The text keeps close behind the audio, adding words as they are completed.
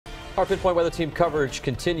Our Pinpoint Weather Team coverage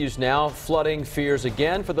continues now. Flooding fears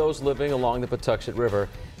again for those living along the Patuxent River,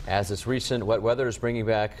 as this recent wet weather is bringing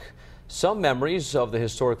back some memories of the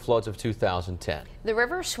historic floods of 2010. The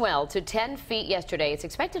river swelled to 10 feet yesterday. It's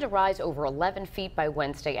expected to rise over 11 feet by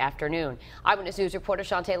Wednesday afternoon. Eyewitness News reporter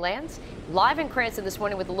Shantae Lands live in Cranston this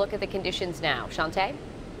morning with a look at the conditions now. Shantae?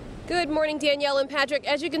 Good morning, Danielle and Patrick.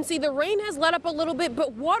 As you can see, the rain has let up a little bit,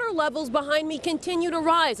 but water levels behind me continue to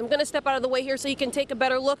rise. I'm going to step out of the way here so you can take a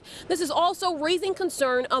better look. This is also raising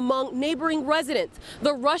concern among neighboring residents.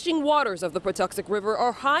 The rushing waters of the Patuxent River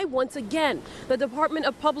are high once again. The Department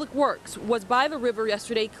of Public Works was by the river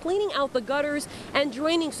yesterday cleaning out the gutters and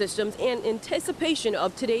draining systems in anticipation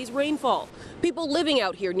of today's rainfall. People living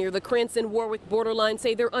out here near the Cranston-Warwick borderline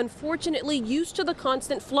say they're unfortunately used to the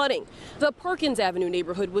constant flooding. The Perkins Avenue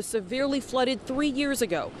neighborhood was severely flooded 3 years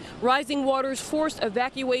ago. Rising waters forced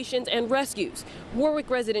evacuations and rescues. Warwick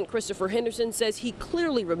resident Christopher Henderson says he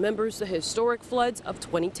clearly remembers the historic floods of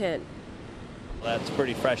 2010. That's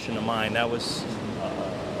pretty fresh in the mind. That was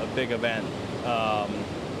a big event,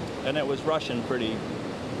 and it was rushing pretty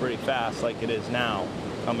fast like it is now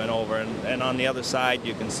coming over, and on the other side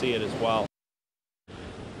you can see it as well.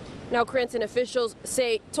 Now, Cranston officials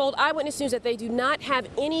told Eyewitness News that they do not have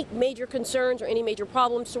any major concerns or any major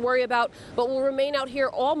problems to worry about, but will remain out here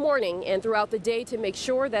all morning and throughout the day to make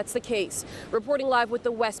sure that's the case. Reporting live with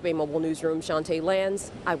the West Bay Mobile Newsroom, Shantae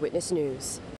Lands, Eyewitness News.